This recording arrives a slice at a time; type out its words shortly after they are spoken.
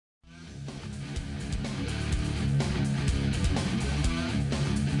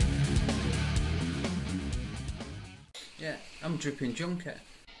I'm dripping junket.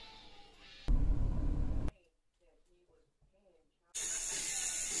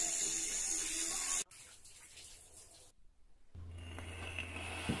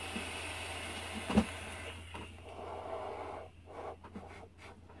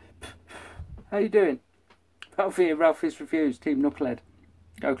 How you doing? Ralfy, Ralphy's Reviews, Team Knucklehead.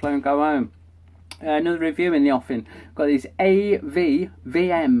 Go clone, go home. Another review in the offing. Got these AV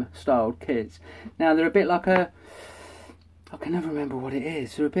VM styled kits. Now they're a bit like a, I can never remember what it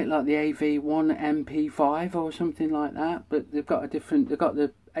is. They're a bit like the AV1 MP5 or something like that, but they've got a different. They've got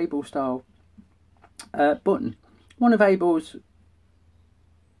the Able style button. One of Abel's,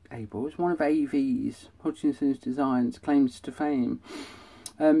 one of AV's, Hutchinson's Designs, claims to fame.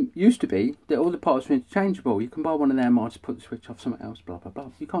 Used to be that all the parts were interchangeable. You can buy one of them, or just put the switch off something else, blah blah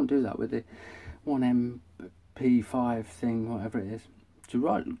blah. You can't do that with the 1MP5 thing, whatever it is. It's a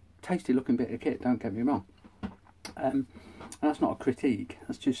right tasty looking bit of kit, don't get me wrong. And that's not a critique,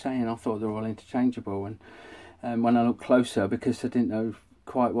 that's just saying I thought they were all interchangeable, and when I looked closer, because I didn't know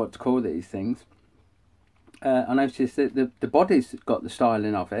quite what to call these things, I noticed that the body's got the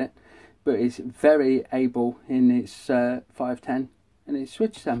styling of it, but it's very Able in its 510 and its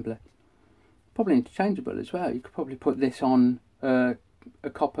switch assembly. Probably interchangeable as well. You could probably put this on a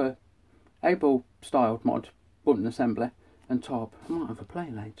copper Able styled mod button assembly and top. I might have a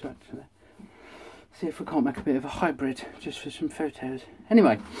play later actually. See if we can't make a bit of a hybrid just for some photos.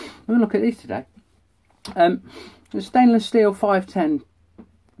 Anyway, we're going to look at these today. The stainless steel 510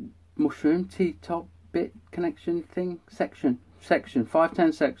 mushroom T-top bit connection thing section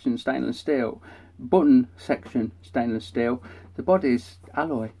 510 section stainless steel, button section stainless steel. The body's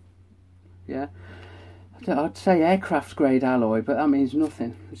alloy. Yeah, I'd say aircraft grade alloy, but that means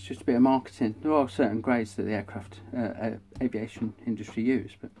nothing. It's just a bit of marketing. There are certain grades that the aircraft aviation industry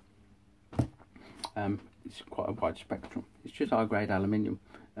use, but it's quite a wide spectrum. It's just high grade aluminium,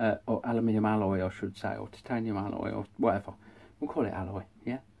 or aluminium alloy I should say, or titanium alloy, or whatever. We'll call it alloy,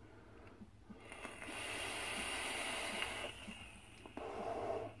 yeah.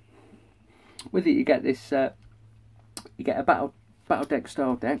 With it you get this, you get a battle deck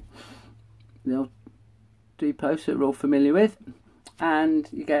style deck. They'll posts that we're all familiar with, and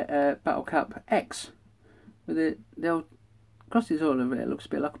you get a Battle Cap X with it. They'll crosses all over it. It looks a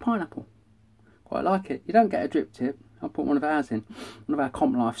bit like a pineapple. Quite like it. You don't get a drip tip. I'll put one of ours in, one of our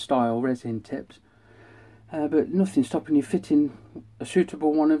Comp Life style resin tips, but nothing stopping you fitting a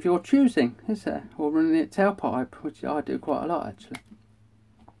suitable one of your choosing, is there? Or running it tailpipe, which I do quite a lot actually.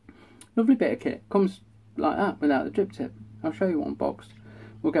 Lovely bit of kit. Comes like that without the drip tip. I'll show you one boxed.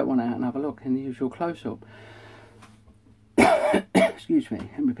 We'll get one out and have a look in the usual close-up. Excuse me,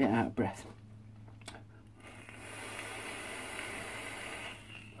 I'm a bit out of breath.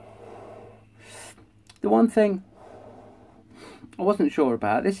 The one thing I wasn't sure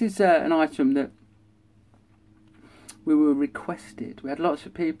about, this is an item that we were requested. We had lots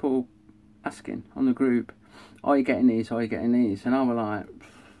of people asking on the group, are you getting these, are you getting these? And I was like,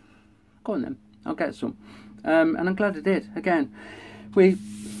 go on then, I'll get some. And I'm glad I did. Again, we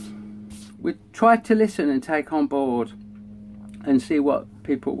tried to listen and take on board and see what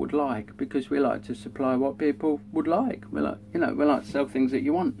people would like, because we like to supply what people would like. We like, we like to sell things that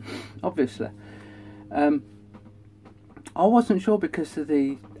you want, obviously. I wasn't sure because of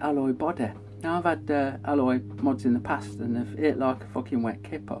the alloy body. Now I've had alloy mods in the past and they've hit like a fucking wet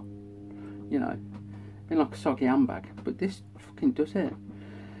kipper. You know, been like a soggy handbag, but this fucking does it.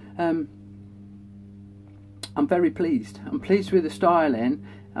 I'm very pleased. I'm pleased with the styling.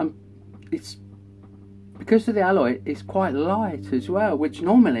 It's because of the alloy. It's quite light as well, which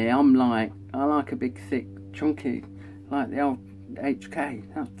normally I like a big, thick, chunky, like the old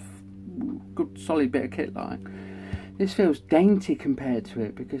HK. That's good, solid bit of kit. Like this feels dainty compared to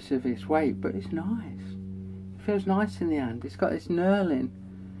it because of its weight, but it's nice. It feels nice in the hand. It's got this knurling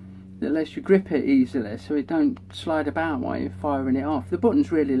that lets you grip it easily, so it don't slide about while you're firing it off. The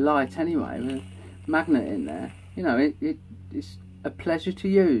button's really light anyway, with a magnet in there. You know, it's a pleasure to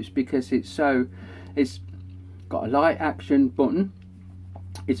use because it's got a light action button.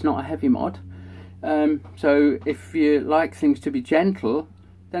 It's not a heavy mod, so if you like things to be gentle,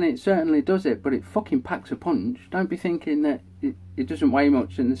 then it certainly does it, but it fucking packs a punch. Don't be thinking that it doesn't weigh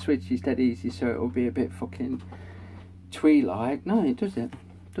much and the switch is dead easy, so it'll be a bit fucking twee-like. No, it does it.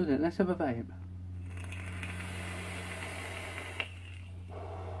 Does it? Let's have a vape.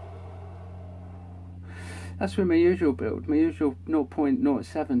 That's with my usual build, my usual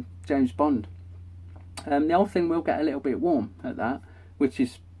 0.07 James Bond. The whole thing will get a little bit warm at that, which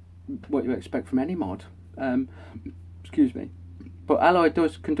is what you expect from any mod. Excuse me. But alloy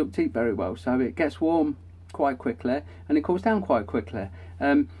does conduct heat very well, so it gets warm quite quickly, and it cools down quite quickly.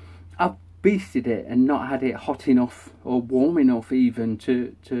 I've beasted it and not had it hot enough or warm enough even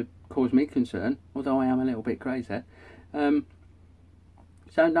to cause me concern, although I am a little bit crazy. So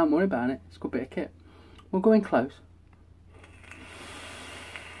don't worry about it, it's a good bit of kit. We'll go in close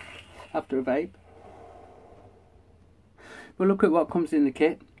after a vape. We'll look at what comes in the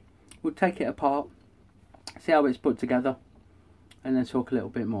kit, we'll take it apart, see how it's put together, and then talk a little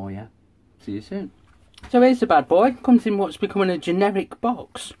bit more, yeah? See you soon. So here's the bad boy, comes in what's becoming a generic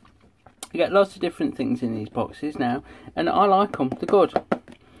box. You get lots of different things in these boxes now, and I like them, they're good.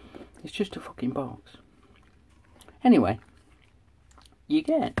 It's just a fucking box. Anyway, you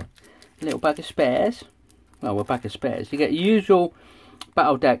get a little bag of spares. Well, a bag of spares. You get your usual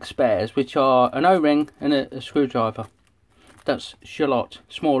Battle Deck spares, which are an O-ring and a screwdriver. That's shallot,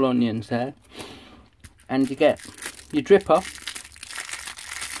 small onions there. And you get your dripper,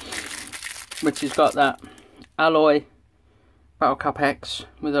 which has got that alloy Battle Cap X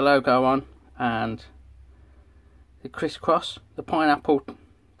with a logo on, and the crisscross, the pineapple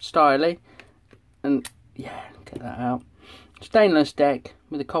styly, and yeah, get that out. Stainless deck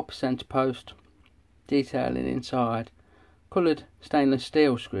with a copper centre post, detailing inside, coloured stainless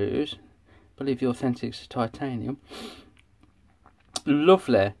steel screws, I believe the authentics are titanium.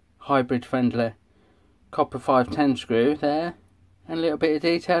 Lovely hybrid friendly copper 510 screw there, and a little bit of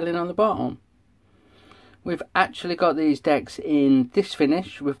detailing on the bottom. We've actually got these decks in this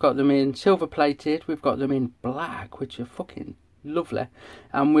finish. We've got them in silver plated, we've got them in black, which are fucking lovely,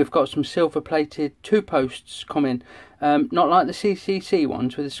 and we've got some silver plated 2 posts coming, not like the CCC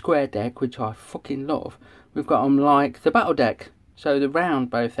ones with a square deck, which I fucking love. We've got them like the Battle Deck, so the round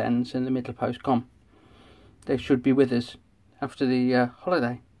both ends and the middle post gone. They should be with us after the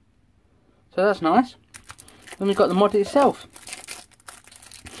holiday, so that's nice. Then we've got the mod itself,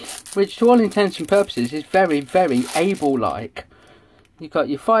 which to all intents and purposes is very, very able-like. You've got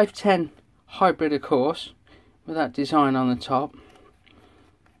your 510 hybrid, of course, with that design on the top.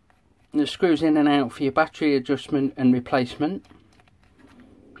 And the screws in and out for your battery adjustment and replacement.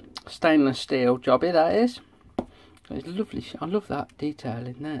 Stainless steel jobby, that is. It's lovely. I love that detail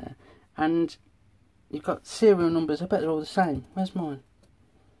in there. And you've got serial numbers. I bet they're all the same. Where's mine?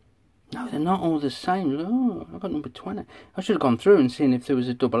 No, they're not all the same. Oh, I've got number 20. I should have gone through and seen if there was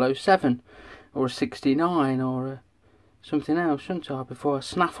a 007 or a 69 or a something else, shouldn't I, before I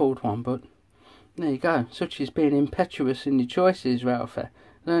snaffled one. But there you go. Such is being impetuous in your choices, Ralfy.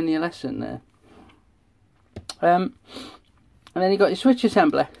 Learn your lesson there. And then you got your switch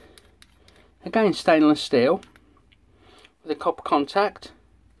assembly. Again, stainless steel with a copper contact.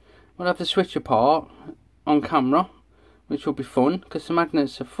 We'll have the switch apart on camera, which will be fun because the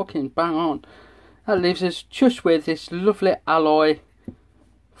magnets are fucking bang on. That leaves us just with this lovely alloy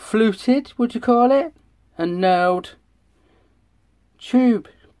fluted, would you call it, and knurled tube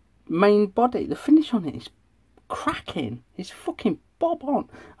main body. The finish on it is cracking. It's fucking bob on.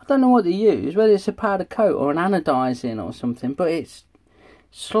 I don't know what they use, whether it's a powder coat or an anodizing or something, but it's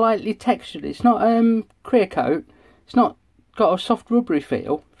slightly textured. It's not clear coat. It's not got a soft rubbery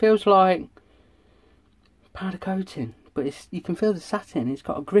feel. Feels like powder coating, but it's, you can feel the satin. It's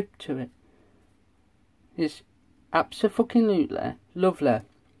got a grip to it. It's abso-fucking-lutely lovely.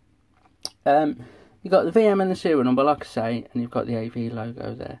 You've got the VM and the serial number, like I say, and you've got the AV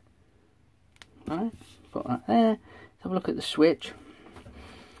logo there. Right, put that there. Let's have a look at the switch.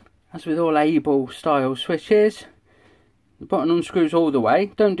 As with all able style switches, the button unscrews all the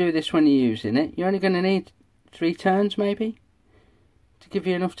way. Don't do this when you're using it. You're only going to need 3 turns maybe to give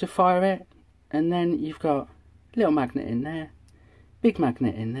you enough to fire it. And then you've got a little magnet in there, big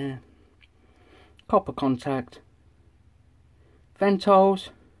magnet in there, copper contact, vent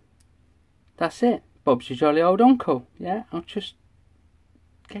holes. That's it. Bob's your jolly old uncle. Yeah, I'll just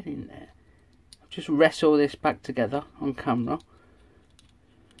get in there. I'll just wrestle this back together on camera.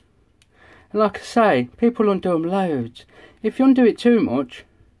 And like I say, people undo them loads. If you undo it too much,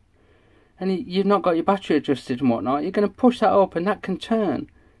 and you've not got your battery adjusted and whatnot, you're going to push that up and that can turn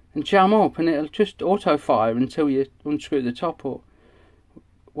and jam up, and it'll just auto fire until you unscrew the top or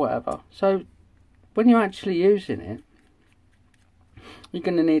whatever. So when you're actually using it, you're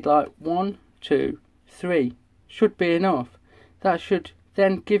going to need like 1, 2, 3. Should be enough. That should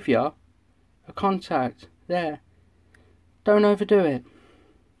then give you a contact there. Don't overdo it.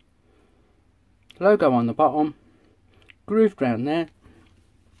 Logo on the bottom, grooved round there,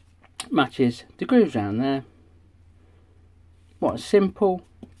 matches the grooves round there. What a simple,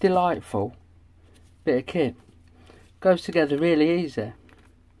 delightful bit of kit. Goes together really easy.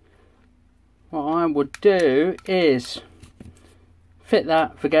 What I would do is fit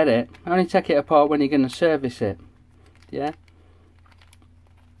that, forget it. Only take it apart when you're going to service it. Yeah.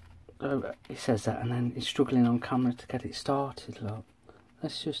 So he says that, and then he's struggling on camera to get it started. Look, I'm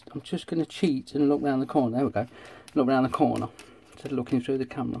just going to cheat and look round the corner. There we go. Look round the corner instead of looking through the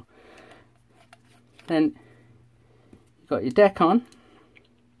camera. Then you've got your deck on,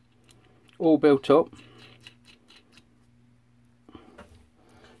 all built up.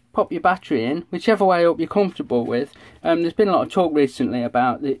 Pop your battery in, whichever way up you're comfortable with. There's been a lot of talk recently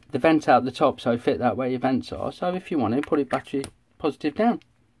about the vent out the top, so fit that where your vents are. So if you want to, put it battery positive down.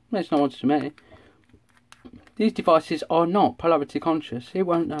 Makes no odds to me. These devices are not polarity conscious, it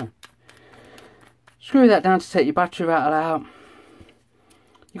won't know. Screw that down to take your battery rattle out.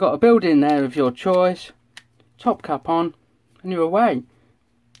 You've got a build in there of your choice. Top cap on, and you're away.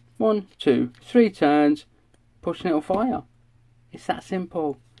 1, 2, 3 turns, pushing it'll fire. It's that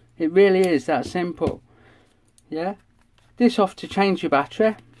simple. It really is that simple. Yeah. This off to change your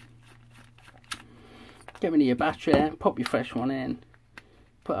battery. Get rid of your battery, pop your fresh one in,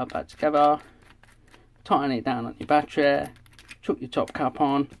 put that back together, tighten it down on your battery, chuck your top cap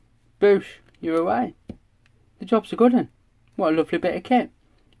on, boosh, you're away. The job's a good one. What a lovely bit of kit.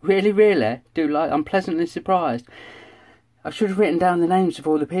 Really, really do like. I'm pleasantly surprised. I should have written down the names of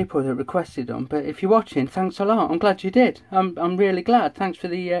all the people that requested them, but if you're watching, thanks a lot. I'm glad you did. I'm really glad. Thanks for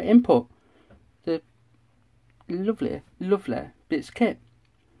the input. The lovely, lovely bits of kit.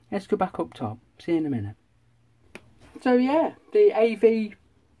 Let's go back up top. See you in a minute. So yeah, the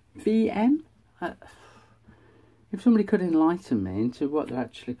AVVM. If somebody could enlighten me into what they're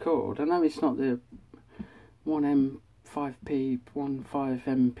actually called. I know it's not the 1M5P,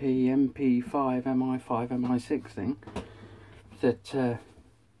 15MP, MP5, MI5, MI6 thing that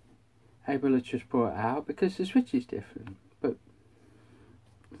Able has just brought out, because the switch is different, but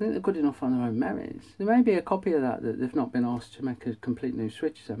I think they're good enough on their own merits. There may be a copy of that they've not been asked to make a complete new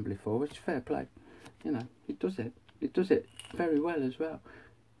switch assembly for, which is fair play. You know, it does it very well as well.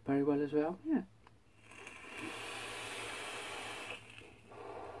 Very well as well, yeah.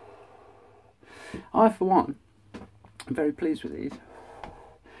 I, for one, am very pleased with these.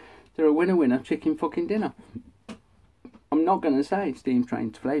 They're a winner chicken fucking dinner. I'm not going to say steam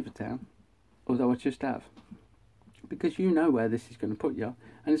train to Flavortown, although I just have, because you know where this is going to put you,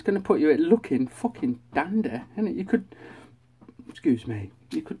 and it's going to put you at looking fucking dandy, isn't it? You could, excuse me,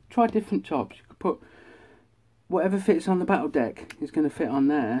 you could try different tops. You could put whatever fits on the battle deck is going to fit on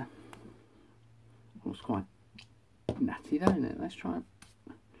there. Looks quite natty, don't it? Let's try it.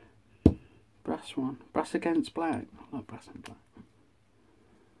 Brass one, brass against black. I like brass and black.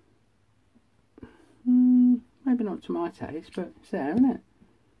 Maybe not to my taste, but it's there, isn't it?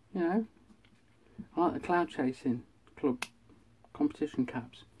 You know, I like the Cloud Chasing Club competition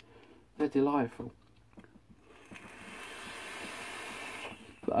caps. They're delightful.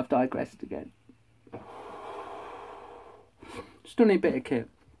 But I've digressed again. Stunning bit of kit.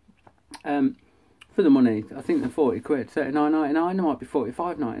 For the money, I think they're 40 quid, 39.99. They might be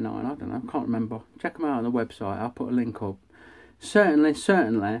 45.99. I don't know. I can't remember. Check them out on the website. I'll put a link up.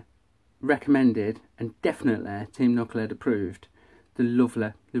 Certainly recommended, and definitely Team Knucklehead approved. They're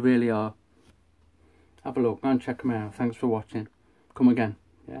lovely. They really are. Have a look. Go and check them out. Thanks for watching. Come again.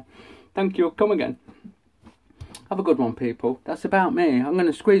 Yeah. Thank you. Come again. Have a good one, people. That's about me. I'm going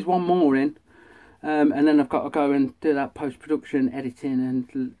to squeeze one more in, and then I've got to go and do that post-production editing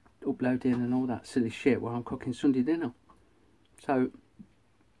and uploading and all that silly shit while I'm cooking Sunday dinner. So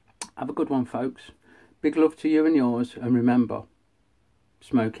have a good one, folks. Big love to you and yours, and remember,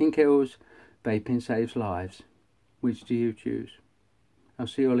 smoking kills, vaping saves lives. Which do you choose? I'll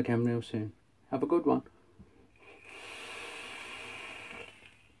see you all again real soon. Have a good one.